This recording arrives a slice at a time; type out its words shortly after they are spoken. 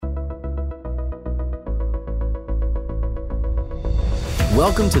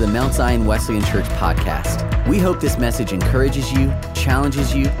Welcome to the Mount Zion Wesleyan Church podcast. We hope this message encourages you,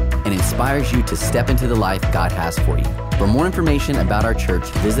 challenges you, and inspires you to step into the life God has for you. For more information about our church,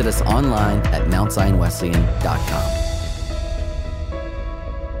 visit us online at mountzionwesleyan.com.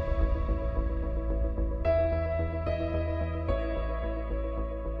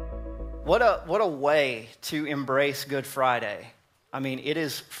 What a way to embrace Good Friday. I mean, it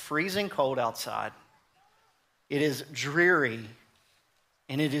is freezing cold outside. It is dreary,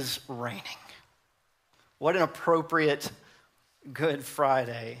 and it is raining. What an appropriate Good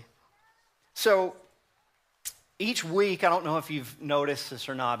Friday. So each week, I don't know if you've noticed this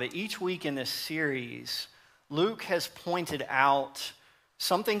or not, but each week in this series, Luke has pointed out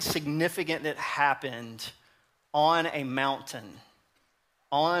something significant that happened on a mountain,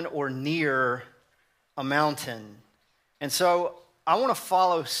 on or near a mountain. And so I want to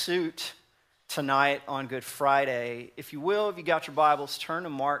follow suit tonight on Good Friday. If you will, if you got your Bibles, turn to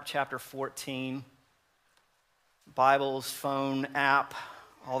Mark chapter 14. Bibles, phone, app,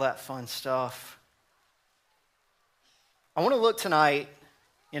 all that fun stuff. I want to look tonight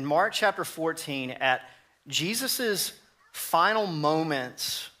in Mark chapter 14 at Jesus' final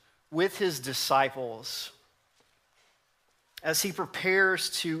moments with his disciples as he prepares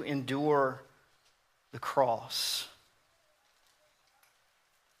to endure the cross.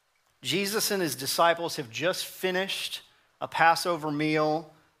 Jesus and his disciples have just finished a Passover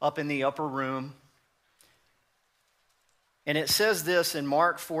meal up in the upper room. And it says this in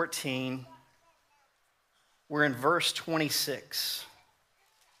Mark 14, we're in verse 26.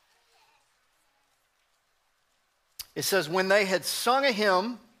 It says, when they had sung a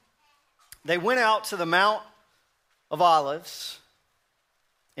hymn, they went out to the Mount of Olives,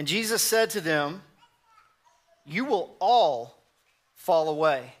 and Jesus said to them, you will all fall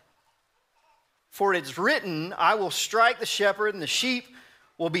away. For it is written, I will strike the shepherd, and the sheep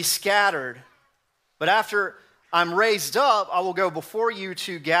will be scattered. But after I'm raised up, I will go before you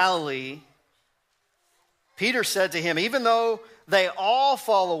to Galilee. Peter said to him, even though they all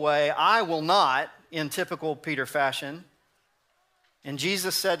fall away, I will not, in typical Peter fashion. And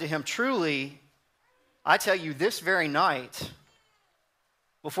Jesus said to him, truly, I tell you, this very night,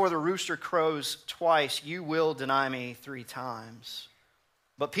 before the rooster crows twice, you will deny me 3 times.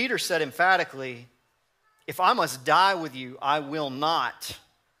 But Peter said emphatically, if I must die with you, I will not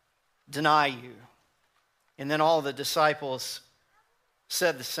deny you. And then all the disciples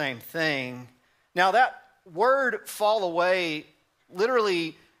said the same thing. Now that word fall away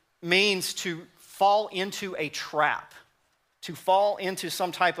literally means to fall into a trap, to fall into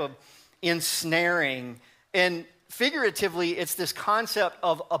some type of ensnaring. And figuratively, it's this concept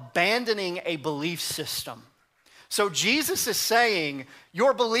of abandoning a belief system. So Jesus is saying,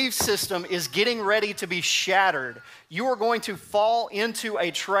 your belief system is getting ready to be shattered. You are going to fall into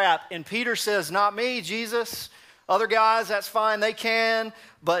a trap. And Peter says, not me, Jesus. Other guys, that's fine, they can,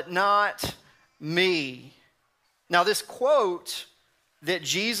 but not me. Now, this quote that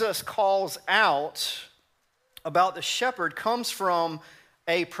Jesus calls out about the shepherd comes from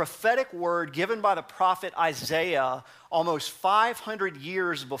a prophetic word given by the prophet Isaiah almost 500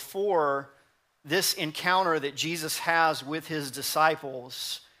 years before this encounter that Jesus has with his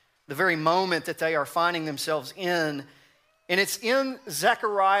disciples, the very moment that they are finding themselves in. And it's in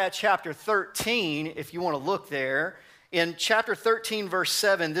Zechariah chapter 13, if you want to look there. In chapter 13, verse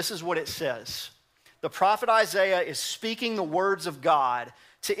 7, this is what it says. The prophet Isaiah is speaking the words of God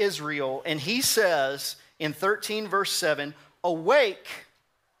to Israel, and he says in 13, verse 7, awake,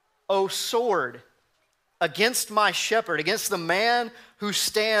 O sword, against my shepherd, against the man who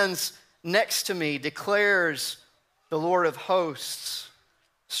stands next to me, declares the Lord of hosts.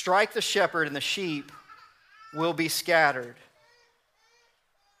 Strike the shepherd, and the sheep will be scattered.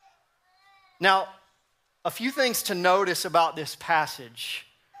 Now, a few things to notice about this passage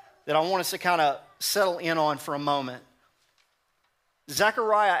that I want us to kind of settle in on for a moment.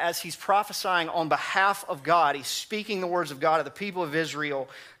 Zechariah, as he's prophesying on behalf of God, he's speaking the words of God to the people of Israel.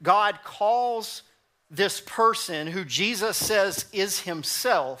 God calls this person who Jesus says is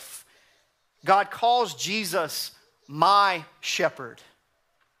himself, God calls Jesus my shepherd.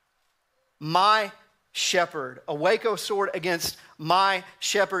 My shepherd. Awake, O sword, against my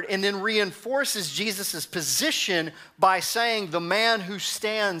shepherd. And then reinforces Jesus' position by saying, the man who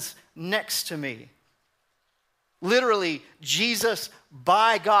stands next to me. Literally, Jesus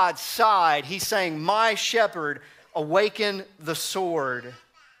by God's side, he's saying, my shepherd, awaken the sword.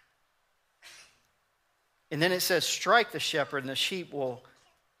 And then it says, strike the shepherd, and the sheep will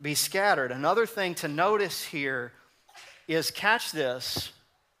be scattered. Another thing to notice here is, catch this,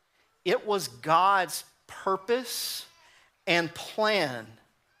 it was God's purpose and plan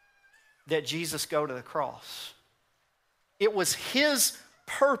that Jesus go to the cross. It was his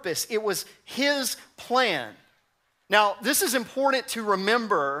purpose. It was his plan. Now, this is important to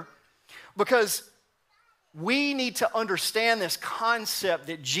remember because we need to understand this concept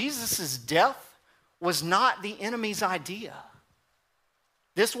that Jesus' death was not the enemy's idea.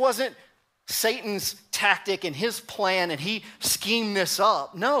 This wasn't Satan's tactic and his plan and he schemed this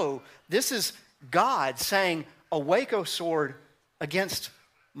up. No, this is God saying, awake, O sword, against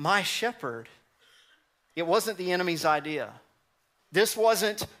my shepherd. It wasn't the enemy's idea. This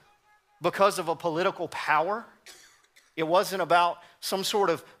wasn't because of a political power. It wasn't about some sort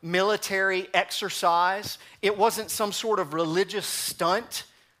of military exercise. It wasn't some sort of religious stunt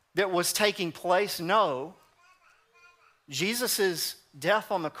that was taking place. No. Jesus'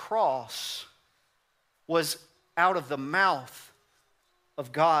 death on the cross was out of the mouth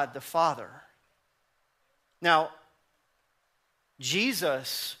of God the Father. Now,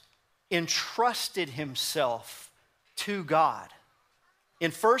 Jesus entrusted himself to God.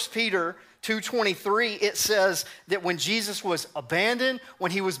 In 1 Peter 2:23, it says that when Jesus was abandoned,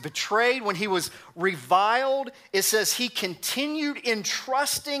 when he was betrayed, when he was reviled, it says he continued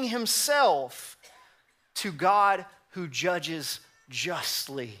entrusting himself to God who judges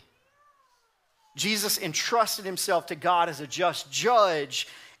justly. Jesus entrusted himself to God as a just judge,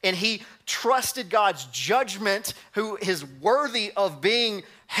 and he trusted God's judgment, who is worthy of being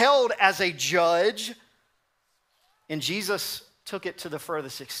held as a judge, and Jesus took it to the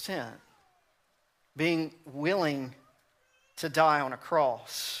furthest extent, being willing to die on a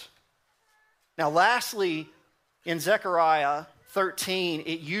cross. Now, lastly, in Zechariah 13,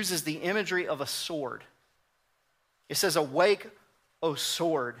 it uses the imagery of a sword. It says, awake, O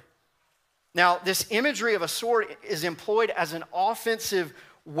sword. Now, this imagery of a sword is employed as an offensive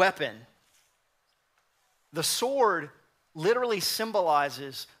weapon. The sword literally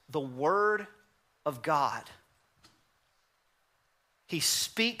symbolizes the word of God. He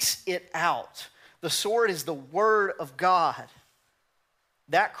speaks it out. The sword is the word of God.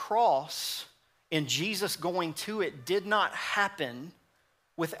 That cross and Jesus going to it did not happen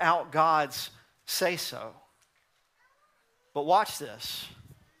without God's say-so. But watch this.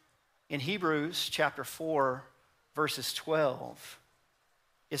 In Hebrews chapter 4, verses 12,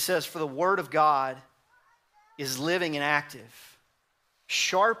 it says, for the word of God is living and active,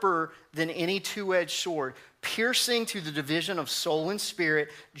 sharper than any two-edged sword, piercing to the division of soul and spirit,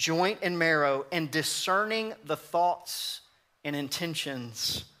 joint and marrow, and discerning the thoughts and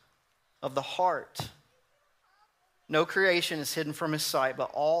intentions of the heart. No creation is hidden from his sight,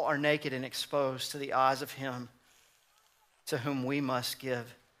 but all are naked and exposed to the eyes of him to whom we must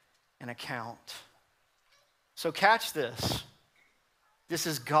give an account. So catch this. This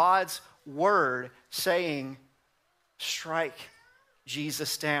is God's word saying, strike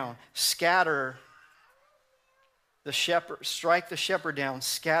Jesus down, scatter the shepherd, strike the shepherd down,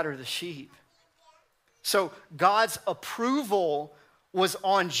 scatter the sheep. So God's approval was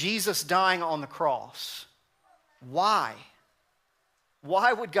on Jesus dying on the cross. Why?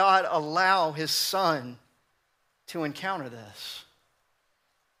 Why would God allow his son to encounter this?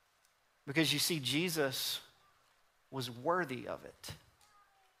 Because you see, Jesus was worthy of it.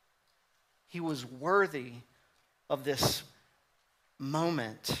 He was worthy of this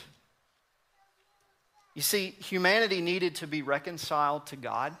moment. You see, humanity needed to be reconciled to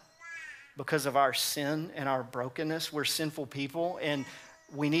God because of our sin and our brokenness. We're sinful people, and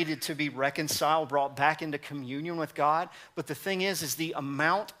we needed to be reconciled, brought back into communion with God. But the thing is the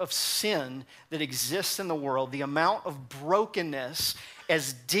amount of sin that exists in the world, the amount of brokenness,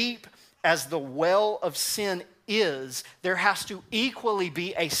 as deep as the well of sin is, there has to equally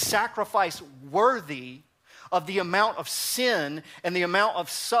be a sacrifice worthy of the amount of sin and the amount of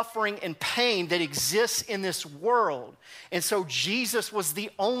suffering and pain that exists in this world. And so Jesus was the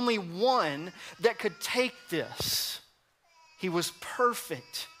only one that could take this. He was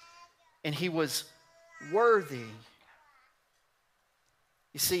perfect and he was worthy.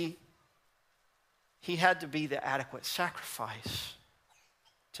 You see, he had to be the adequate sacrifice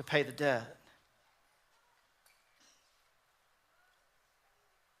to pay the debt.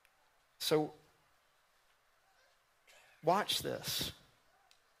 So, watch this.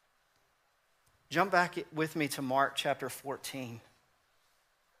 Jump back with me to Mark chapter 14.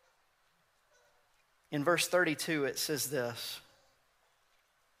 In verse 32, it says this.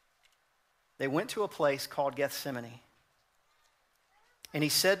 They went to a place called Gethsemane. And he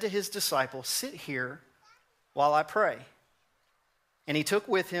said to his disciples, sit here while I pray. And he took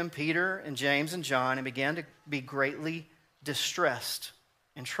with him Peter and James and John and began to be greatly distressed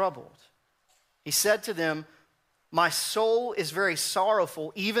and troubled. He said to them, My soul is very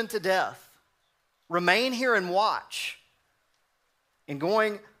sorrowful, even to death. Remain here and watch." And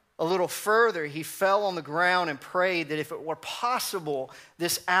going a little further, he fell on the ground and prayed that if it were possible,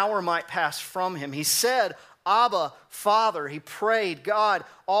 this hour might pass from him. He said, "Abba, Father," he prayed, "God,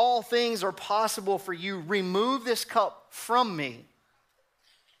 all things are possible for you. Remove this cup from me.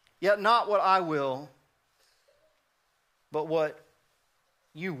 Yet not what I will, but what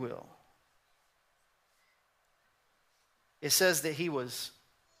you will." It says that he was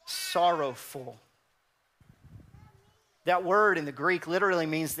sorrowful. That word in the Greek literally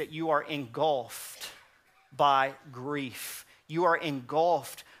means that you are engulfed by grief. You are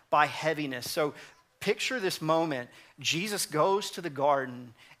engulfed by heaviness. So picture this moment. Jesus goes to the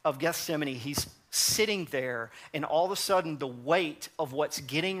Garden of Gethsemane. He's sitting there, and all of a sudden the weight of what's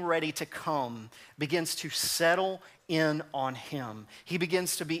getting ready to come begins to settle in on him. He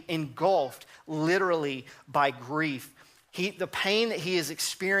begins to be engulfed literally by grief. The pain that he is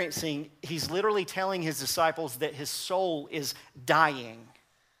experiencing, he's literally telling his disciples that his soul is dying.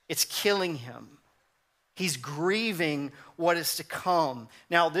 It's killing him. He's grieving what is to come.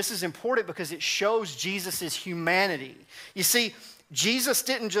 Now, this is important because it shows Jesus' humanity. You see, Jesus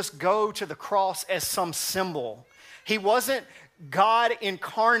didn't just go to the cross as some symbol. He wasn't God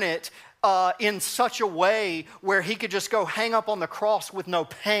incarnate in such a way where he could just go hang up on the cross with no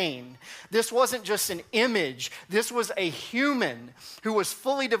pain. This wasn't just an image. This was a human who was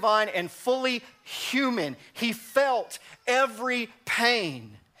fully divine and fully human. He felt every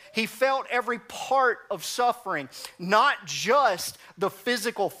pain. He felt every part of suffering, not just the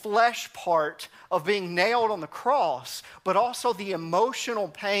physical flesh part of being nailed on the cross, but also the emotional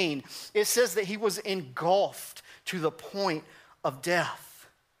pain. It says that he was engulfed to the point of death.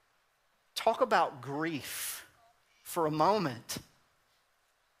 Talk about grief for a moment.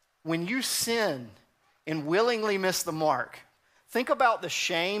 When you sin and willingly miss the mark, think about the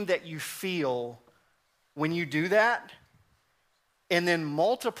shame that you feel when you do that, and then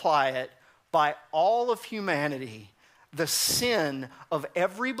multiply it by all of humanity, the sin of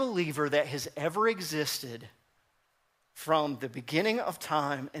every believer that has ever existed from the beginning of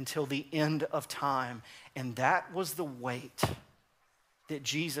time until the end of time. And that was the weight that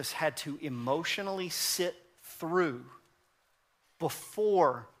Jesus had to emotionally sit through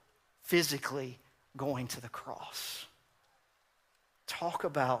before physically going to the cross. Talk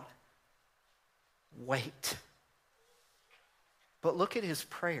about weight. But look at his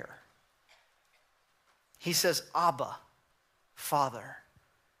prayer. He says, "Abba, Father."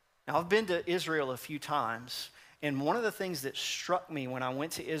 Now, I've been to Israel a few times, and one of the things that struck me when I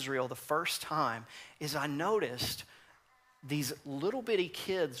went to Israel the first time is I noticed these little bitty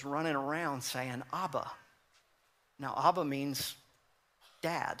kids running around saying, "Abba." Now, Abba means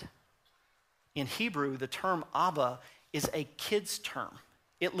dad. In Hebrew, the term Abba is a kid's term.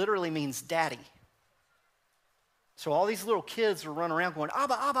 It literally means daddy. So all these little kids are running around going,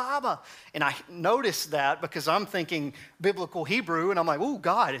 "Abba, Abba, Abba." And I noticed that because I'm thinking biblical Hebrew, and I'm like, "Oh,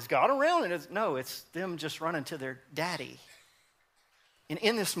 God, is God around?" And no, it's them just running to their daddy. And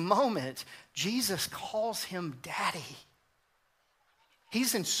in this moment, Jesus calls him daddy.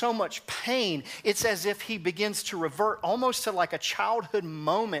 He's in so much pain, it's as if he begins to revert almost to like a childhood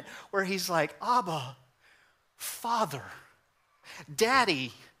moment where he's like, "Abba, Father,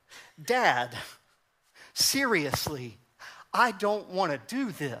 Daddy, Dad, seriously, I don't want to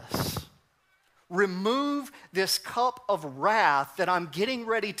do this. Remove this cup of wrath that I'm getting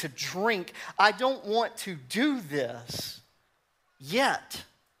ready to drink. I don't want to do this. Yet,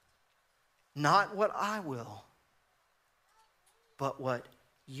 not what I will, but what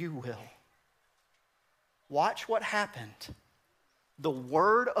you will." Watch what happened. The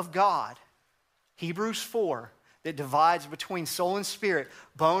word of God, Hebrews 4, that divides between soul and spirit,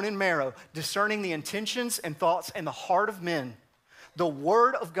 bone and marrow, discerning the intentions and thoughts and the heart of men. The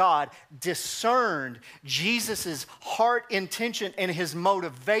word of God discerned Jesus' heart intention and his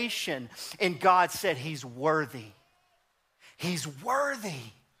motivation, and God said he's worthy. He's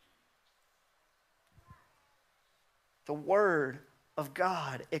worthy. The word of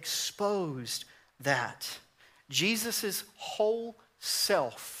God exposed that. Jesus' whole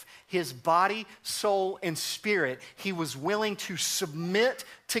self, his body, soul, and spirit, he was willing to submit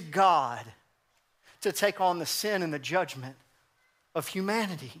to God to take on the sin and the judgment of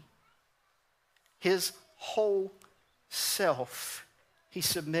humanity. His whole self, he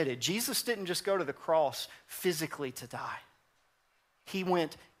submitted. Jesus didn't just go to the cross physically to die. He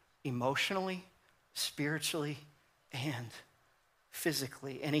went emotionally, spiritually, and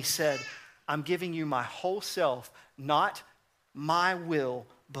physically. And he said, "I'm giving you my whole self, not my will,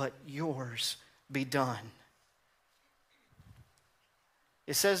 but yours be done."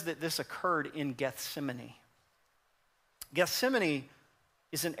 It says that this occurred in Gethsemane. Gethsemane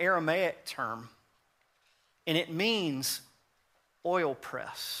is an Aramaic term, and it means oil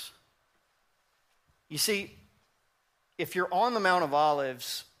press. You see, if you're on the Mount of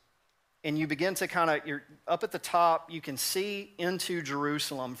Olives and you begin to you're up at the top, you can see into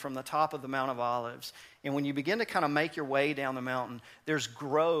Jerusalem from the top of the Mount of Olives. And when you begin to kind of make your way down the mountain, there's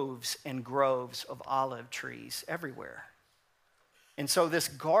groves and groves of olive trees everywhere. And so this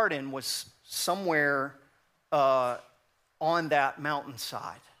garden was somewhere on that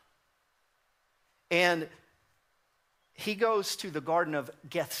mountainside. And he goes to the Garden of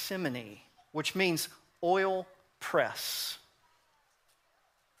Gethsemane, which means oil press.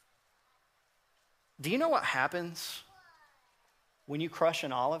 Do you know what happens when you crush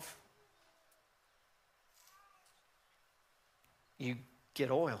an olive? You get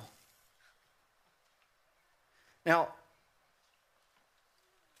oil. Now,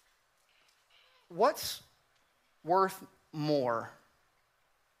 what's worth more,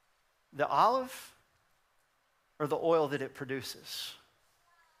 the olive or the oil that it produces?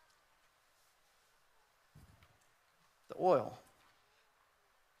 The oil.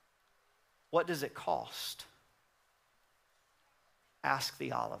 What does it cost? Ask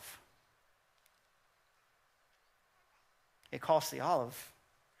the olive. It costs the olive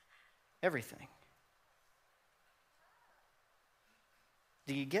everything.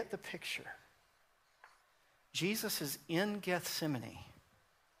 Do you get the picture? Jesus is in Gethsemane,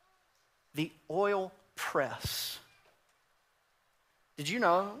 the oil press. Did you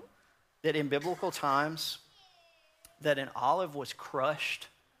know that in biblical times that an olive was crushed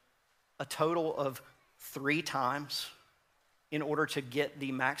a total of 3 times in order to get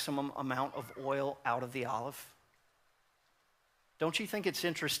the maximum amount of oil out of the olive? Don't you think it's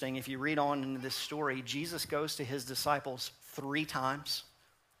interesting if you read on into this story, Jesus goes to his disciples 3 times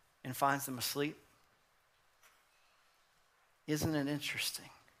and finds them asleep? Isn't it interesting?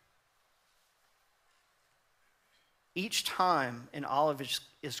 Each time an olive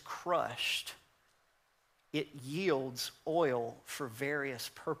is crushed, it yields oil for various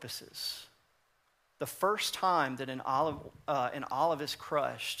purposes. The first time that an olive is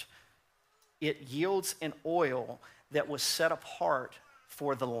crushed, it yields an oil that was set apart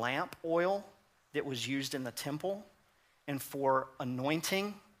for the lamp oil that was used in the temple and for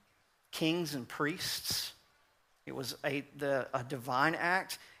anointing kings and priests. It was a divine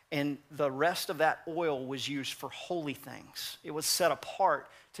act, and the rest of that oil was used for holy things. It was set apart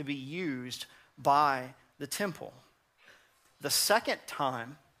to be used by the temple. The second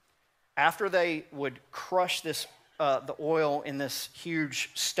time, after they would crush this, the oil in this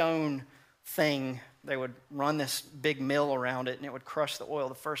huge stone thing, they would run this big mill around it and it would crush the oil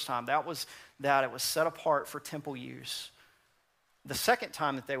the first time. It was set apart for temple use. The second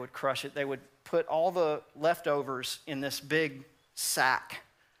time that they would crush it, they would put all the leftovers in this big sack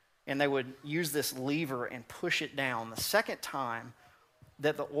and they would use this lever and push it down. The second time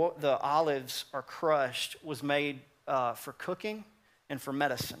that the olives are crushed was made for cooking and for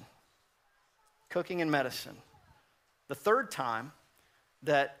medicine. Cooking and medicine. The third time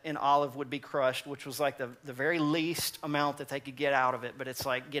that an olive would be crushed, which was like the very least amount that they could get out of it, but it's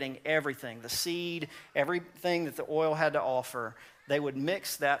like getting everything, the seed, everything that the oil had to offer, they would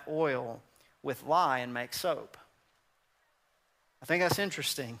mix that oil with lye and make soap. I think that's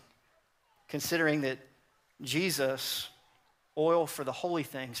interesting, considering that Jesus, oil for the holy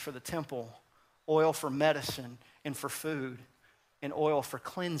things, for the temple, oil for medicine and for food, and oil for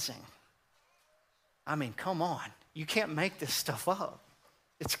cleansing. I mean, come on. You can't make this stuff up.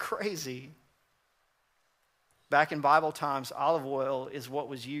 It's crazy. Back in Bible times, olive oil is what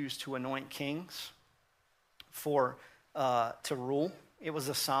was used to anoint kings to rule. It was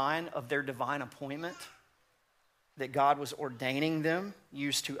a sign of their divine appointment that God was ordaining them,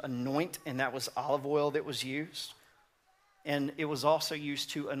 used to anoint, and that was olive oil that was used. And it was also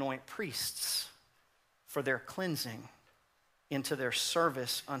used to anoint priests for their cleansing into their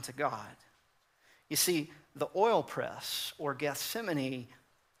service unto God. You see, the oil press, or Gethsemane,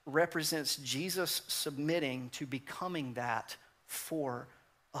 represents Jesus submitting to becoming that for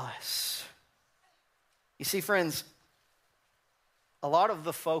us. You see, friends, a lot of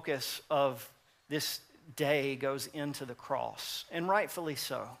the focus of this day goes into the cross, and rightfully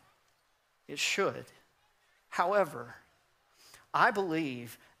so. It should. However, I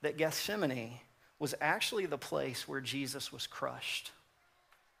believe that Gethsemane was actually the place where Jesus was crushed.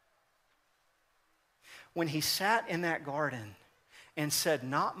 When he sat in that garden and said,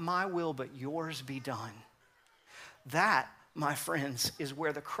 "Not my will, but yours be done." That, my friends, is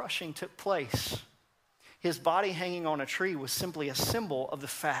where the crushing took place. His body hanging on a tree was simply a symbol of the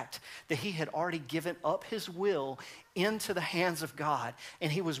fact that he had already given up his will into the hands of God,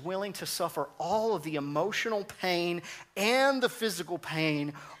 and he was willing to suffer all of the emotional pain and the physical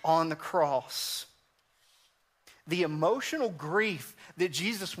pain on the cross. The emotional grief that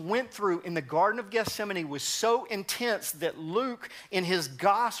Jesus went through in the Garden of Gethsemane was so intense that Luke, in his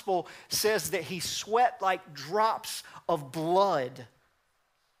gospel, says that he sweat like drops of blood.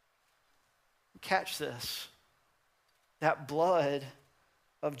 Catch this. That blood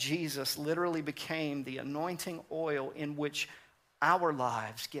of Jesus literally became the anointing oil in which our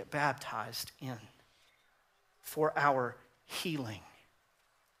lives get baptized in for our healing.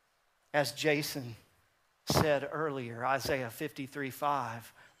 As Jason said earlier, Isaiah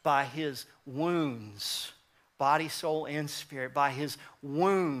 53:5, by his wounds, body, soul, and spirit, by his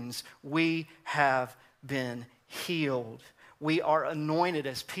wounds we have been healed. We are anointed,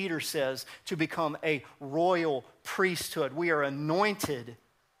 as Peter says, to become a royal priesthood. We are anointed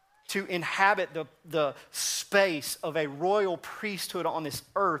to inhabit the space of a royal priesthood on this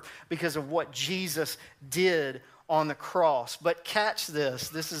earth because of what Jesus did on the cross. But catch this.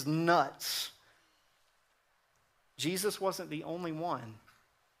 This is nuts. Jesus wasn't the only one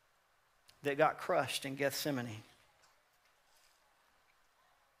that got crushed in Gethsemane.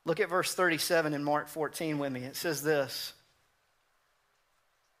 Look at verse 37 in Mark 14 with me. It says this.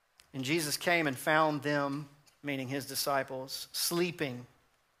 And Jesus came and found them, meaning his disciples, sleeping.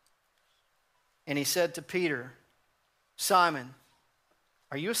 And he said to Peter, Simon,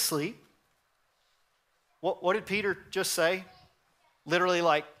 are you asleep? What did Peter just say? Literally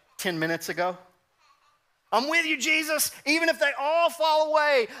like 10 minutes ago. I'm with you, Jesus. Even if they all fall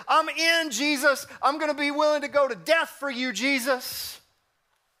away, I'm in, Jesus. I'm going to be willing to go to death for you, Jesus.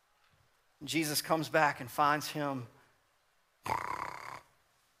 And Jesus comes back and finds him.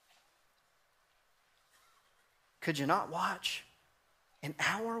 Could you not watch an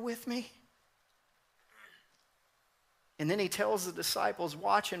hour with me? And then he tells the disciples,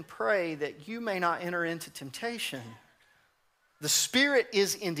 watch and pray that you may not enter into temptation. The spirit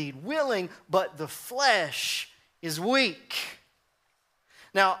is indeed willing, but the flesh is weak.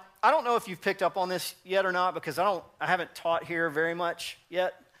 Now, I don't know if you've picked up on this yet or not, because I haven't taught here very much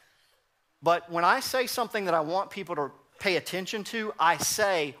yet. But when I say something that I want people to pay attention to, I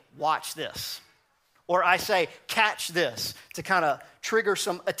say, watch this. Or I say, catch this, to kind of trigger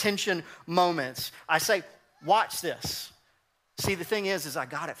some attention moments. I say, watch this. See, the thing is I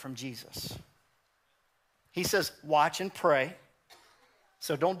got it from Jesus. He says, watch and pray.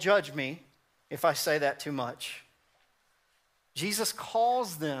 So don't judge me if I say that too much. Jesus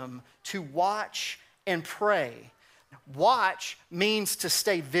calls them to watch and pray. Watch means to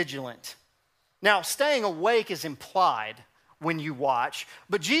stay vigilant. Now, staying awake is implied when you watch,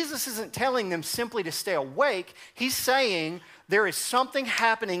 but Jesus isn't telling them simply to stay awake. He's saying there is something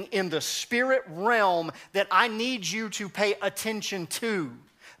happening in the spirit realm that I need you to pay attention to.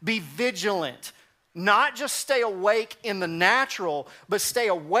 Be vigilant. Not just stay awake in the natural, but stay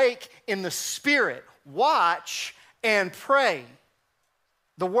awake in the spirit. Watch and pray.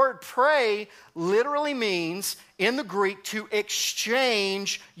 The word pray literally means, in the Greek, to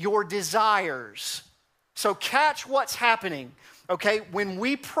exchange your desires. So catch what's happening, okay? When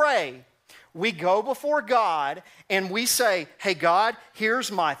we pray, we go before God and we say, hey, God,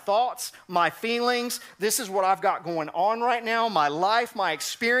 here's my thoughts, my feelings. This is what I've got going on right now, my life, my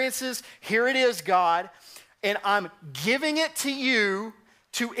experiences. Here it is, God. And I'm giving it to you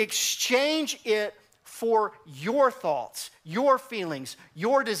to exchange it for your thoughts, your feelings,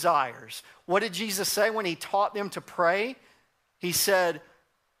 your desires. What did Jesus say when he taught them to pray? He said,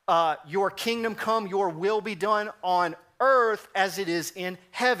 your kingdom come, your will be done on earth as it is in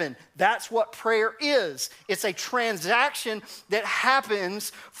heaven. That's what prayer is. It's a transaction that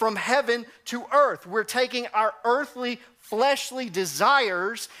happens from heaven to earth. We're taking our earthly, fleshly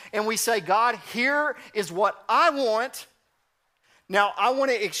desires and we say, God, here is what I want. Now I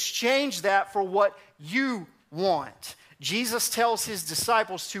want to exchange that for what you want. Jesus tells his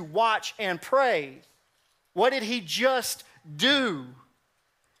disciples to watch and pray. What did he just do?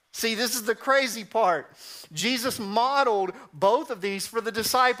 See, this is the crazy part. Jesus modeled both of these for the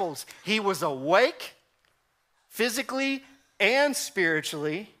disciples. He was awake, physically and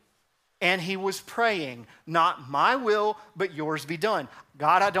spiritually, and he was praying, not my will, but yours be done.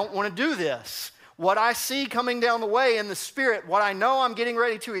 God, I don't want to do this. What I see coming down the way in the spirit, what I know I'm getting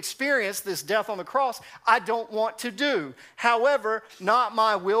ready to experience, this death on the cross, I don't want to do. However, not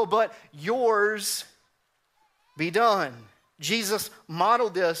my will, but yours be done. Jesus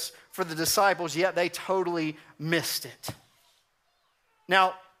modeled this for the disciples, yet they totally missed it.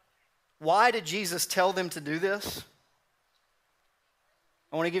 Now, Why did Jesus tell them to do this?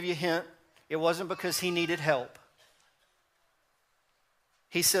 I want to give you a hint. It wasn't because he needed help.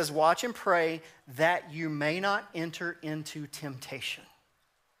 He says, watch and pray that you may not enter into temptation.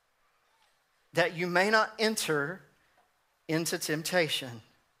 That you may not enter into temptation.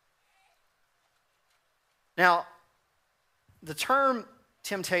 Now, the term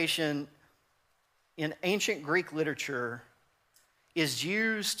temptation in ancient Greek literature is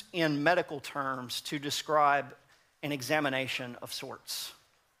used in medical terms to describe an examination of sorts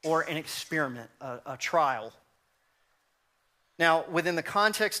or an experiment, a trial. Now, within the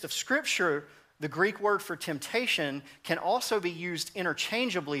context of Scripture, the Greek word for temptation can also be used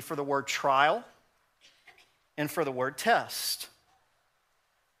interchangeably for the word trial and for the word test.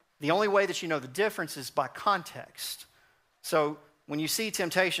 The only way that you know the difference is by context. So when you see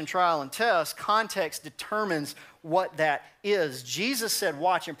temptation, trial, and test, context determines what that is. Jesus said,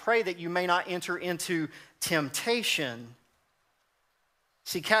 watch and pray that you may not enter into temptation.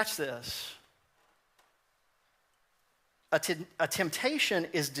 See, catch this. A temptation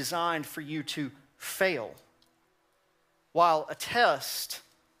is designed for you to fail, while a test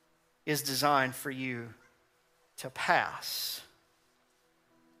is designed for you to pass.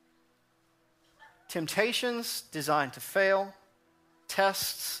 Temptations designed to fail,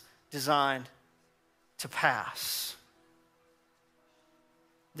 tests designed to pass.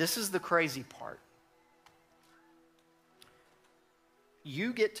 This is the crazy part.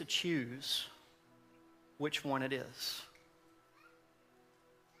 You get to choose which one it is.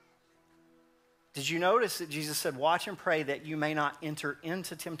 Did you notice that Jesus said, watch and pray that you may not enter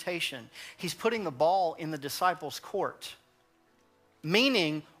into temptation? He's putting the ball in the disciples' court.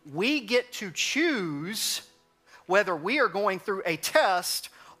 Meaning, we get to choose whether we are going through a test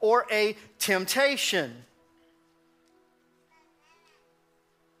or a temptation.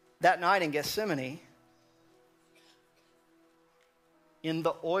 That night in Gethsemane, in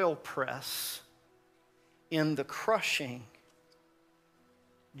the oil press, in the crushing,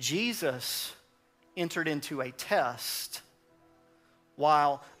 Jesus entered into a test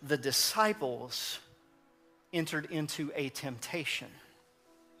while the disciples entered into a temptation.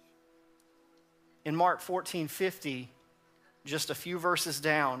 In Mark 14:50, just a few verses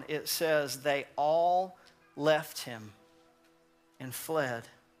down, it says, they all left him and fled.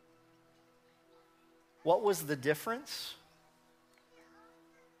 What was the difference?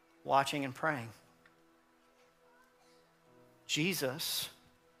 Watching and praying. Jesus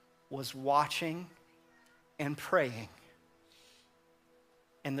was watching and praying,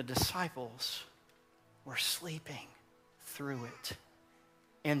 and the disciples were sleeping through it.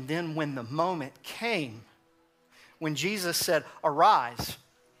 And then when the moment came, when Jesus said, arise,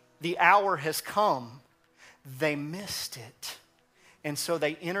 the hour has come, they missed it. And so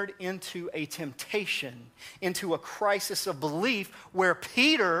they entered into a temptation, into a crisis of belief where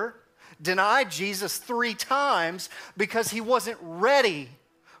Peter denied Jesus 3 times because he wasn't ready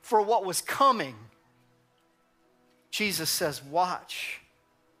for what was coming. Jesus says, watch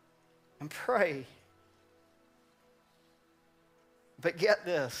and pray. But get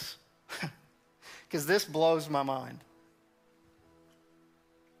this, because this blows my mind.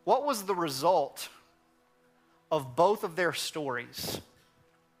 What was the result of both of their stories?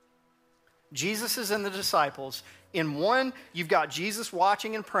 Jesus' and the disciples. In one, you've got Jesus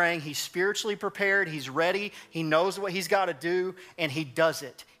watching and praying. He's spiritually prepared. He's ready. He knows what he's got to do, and he does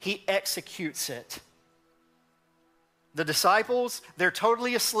it. He executes it. The disciples, they're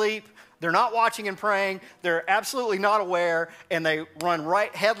totally asleep. They're not watching and praying. They're absolutely not aware, and they run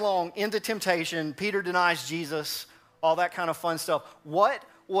right headlong into temptation. Peter denies Jesus, all that kind of fun stuff. What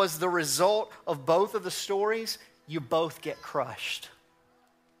was the result of both of the stories? You both get crushed.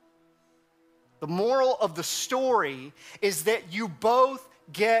 The moral of the story is that you both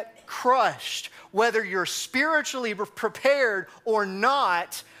get crushed. Whether you're spiritually prepared or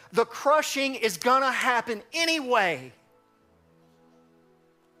not, the crushing is going to happen anyway.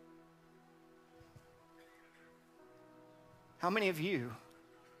 How many of you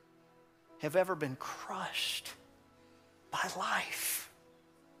have ever been crushed by life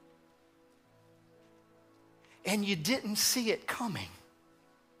and you didn't see it coming?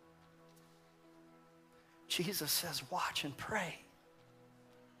 Jesus says, watch and pray.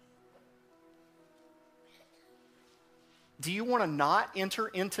 Do you want to not enter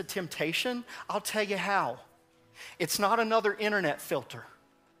into temptation? I'll tell you how. It's not another internet filter.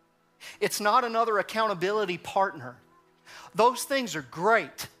 It's not another accountability partner. Those things are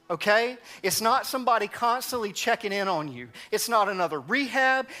great, okay? It's not somebody constantly checking in on you. It's not another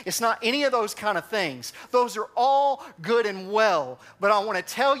rehab. It's not any of those kind of things. Those are all good and well. But I want to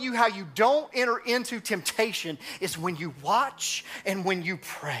tell you how you don't enter into temptation is when you watch and when you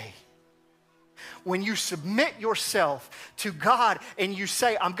pray. When you submit yourself to God and you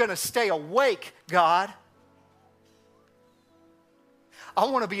say, I'm going to stay awake, God. I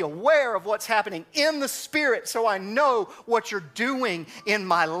want to be aware of what's happening in the Spirit so I know what you're doing in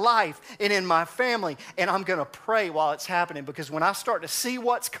my life and in my family. And I'm going to pray while it's happening, because when I start to see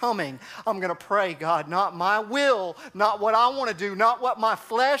what's coming, I'm going to pray, God, not my will, not what I want to do, not what my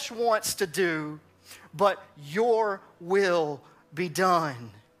flesh wants to do, but your will be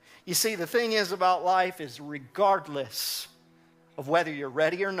done. You see, the thing is about life is regardless of whether you're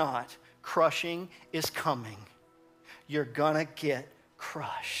ready or not, crushing is coming. You're going to get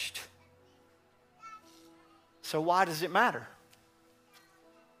crushed. So why does it matter?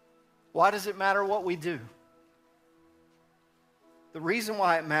 Why does it matter what we do? The reason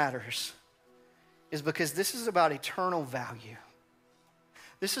why it matters is because this is about eternal value.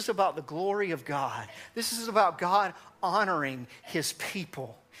 This is about the glory of God. This is about God honoring his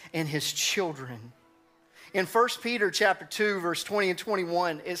people and his children. In 1 Peter chapter 2, verse 20 and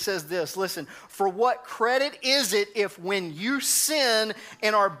 21, it says this, listen, for what credit is it if when you sin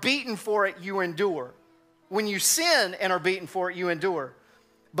and are beaten for it, you endure? When you sin and are beaten for it, you endure.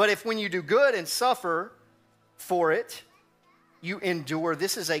 But if when you do good and suffer for it, you endure,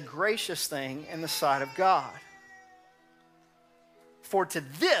 this is a gracious thing in the sight of God. For to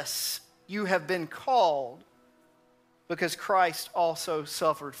this you have been called, because Christ also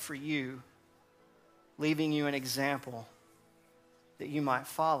suffered for you, leaving you an example that you might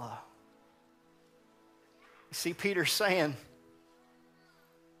follow. You see, Peter's saying,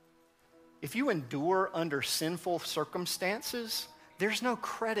 if you endure under sinful circumstances, there's no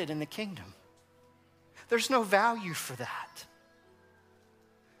credit in the kingdom. There's no value for that.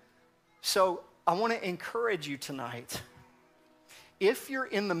 So I want to encourage you tonight, if you're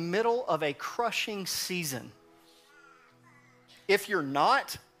in the middle of a crushing season, if you're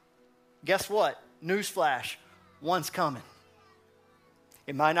not, guess what? Newsflash, one's coming.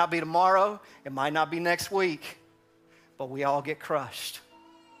 It might not be tomorrow, it might not be next week, but we all get crushed.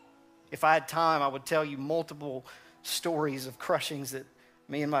 If I had time, I would tell you multiple stories of crushings that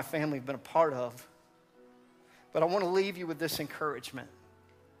me and my family have been a part of. But I want to leave you with this encouragement.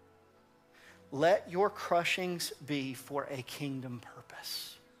 Let your crushings be for a kingdom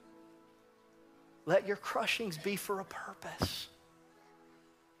purpose. Let your crushings be for a purpose.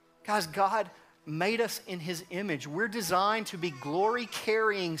 Guys, God made us in his image. We're designed to be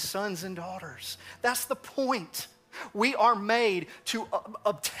glory-carrying sons and daughters. That's the point. We are made to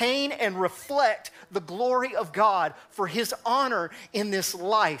obtain and reflect the glory of God for his honor in this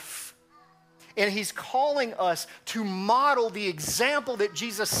life. And he's calling us to model the example that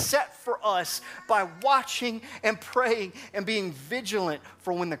Jesus set for us by watching and praying and being vigilant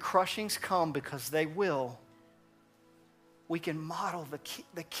for when the crushings come, because they will. We can model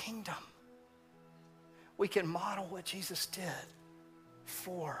the kingdom. We can model what Jesus did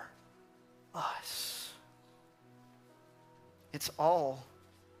for us. It's all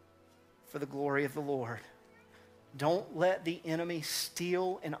for the glory of the Lord. Don't let the enemy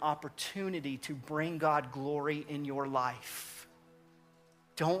steal an opportunity to bring God glory in your life.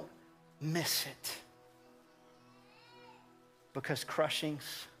 Don't miss it, because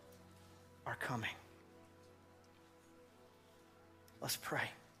crushings are coming. Let's pray.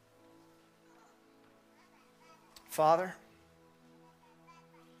 Father,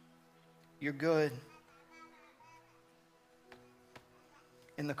 you're good.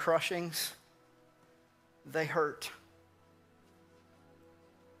 In the crushings, they hurt.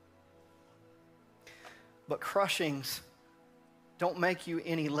 But crushings don't make you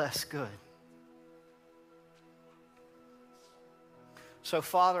any less good. So,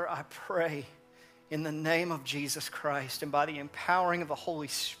 Father, I pray in the name of Jesus Christ and by the empowering of the Holy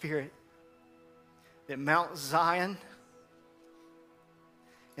Spirit that Mount Zion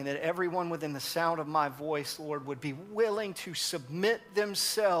and that everyone within the sound of my voice, Lord, would be willing to submit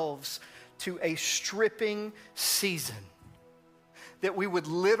themselves to a stripping season. That we would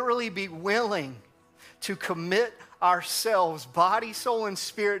literally be willing to commit ourselves, body, soul, and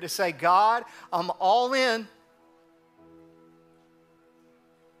spirit, to say, God, I'm all in.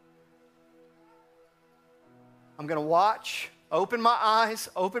 I'm going to watch, open my eyes,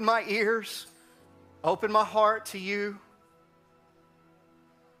 open my ears, open my heart to you.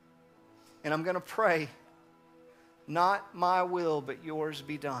 And I'm going to pray, not my will, but yours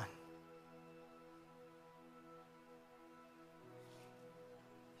be done.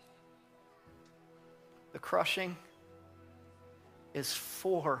 The crushing is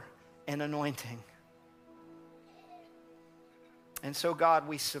for an anointing. And so, God,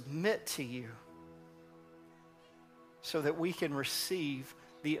 we submit to you so that we can receive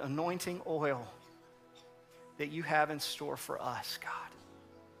the anointing oil that you have in store for us, God.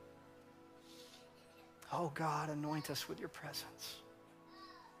 Oh, God, anoint us with your presence.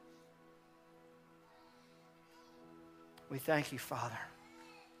 We thank you, Father.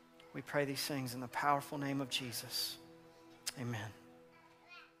 We pray these things in the powerful name of Jesus. Amen.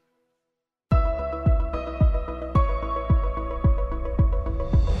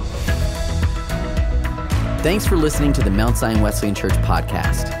 Thanks for listening to the Mount Zion Wesleyan Church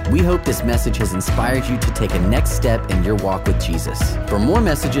podcast. We hope this message has inspired you to take a next step in your walk with Jesus. For more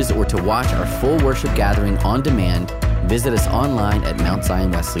messages or to watch our full worship gathering on demand, visit us online at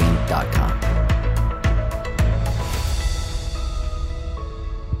mountzionwesleyan.com.